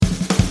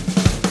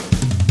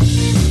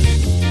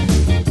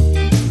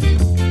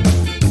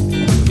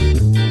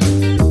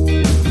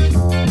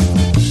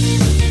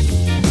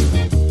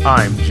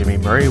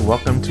Murray.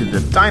 Welcome to the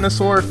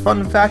Dinosaur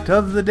Fun Fact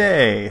of the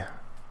Day.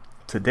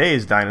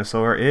 Today's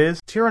dinosaur is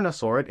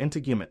Tyrannosaurid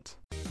integument.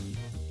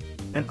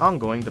 An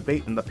ongoing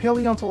debate in the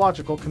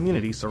paleontological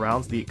community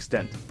surrounds the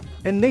extent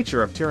and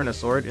nature of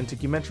Tyrannosaurid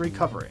integumentary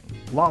covering.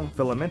 Long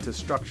filamentous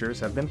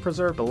structures have been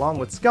preserved along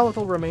with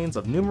skeletal remains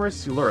of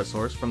numerous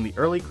coelurosaurs from the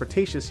early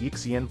Cretaceous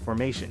Yixian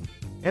Formation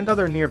and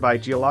other nearby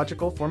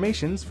geological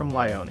formations from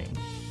Liaoning,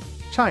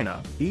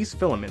 China. These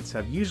filaments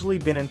have usually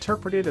been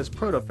interpreted as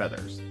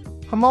protofeathers,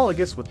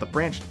 homologous with the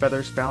branched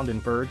feathers found in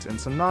birds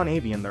and some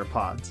non-avian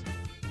theropods,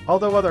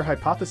 although other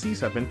hypotheses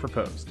have been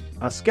proposed.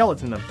 A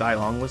skeleton of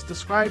Dilong was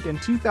described in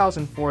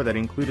 2004 that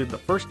included the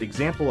first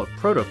example of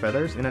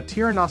protofeathers in a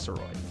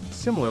tyrannosauroid.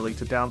 Similarly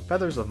to down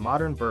feathers of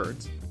modern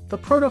birds, the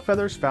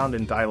protofeathers found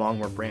in Dilong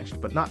were branched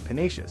but not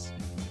pinnaceous,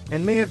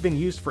 and may have been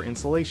used for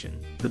insulation.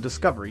 The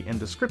discovery and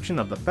description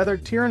of the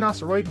feathered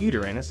Tyrannosauroid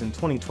Yutyrannus in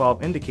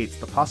 2012 indicates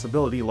the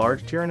possibility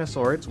large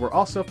tyrannosaurids were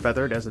also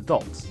feathered as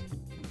adults.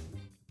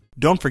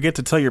 Don't forget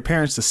to tell your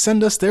parents to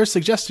send us their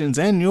suggestions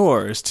and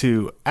yours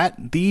to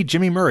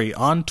 @TheJimmyMurray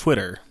on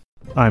Twitter.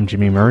 I'm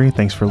Jimmy Murray.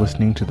 Thanks for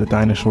listening to The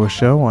Dinosaur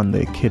Show on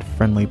the Kid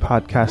Friendly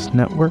Podcast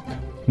Network.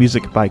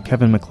 Music by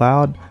Kevin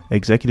MacLeod.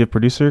 Executive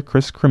producer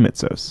Chris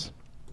Kremitzos.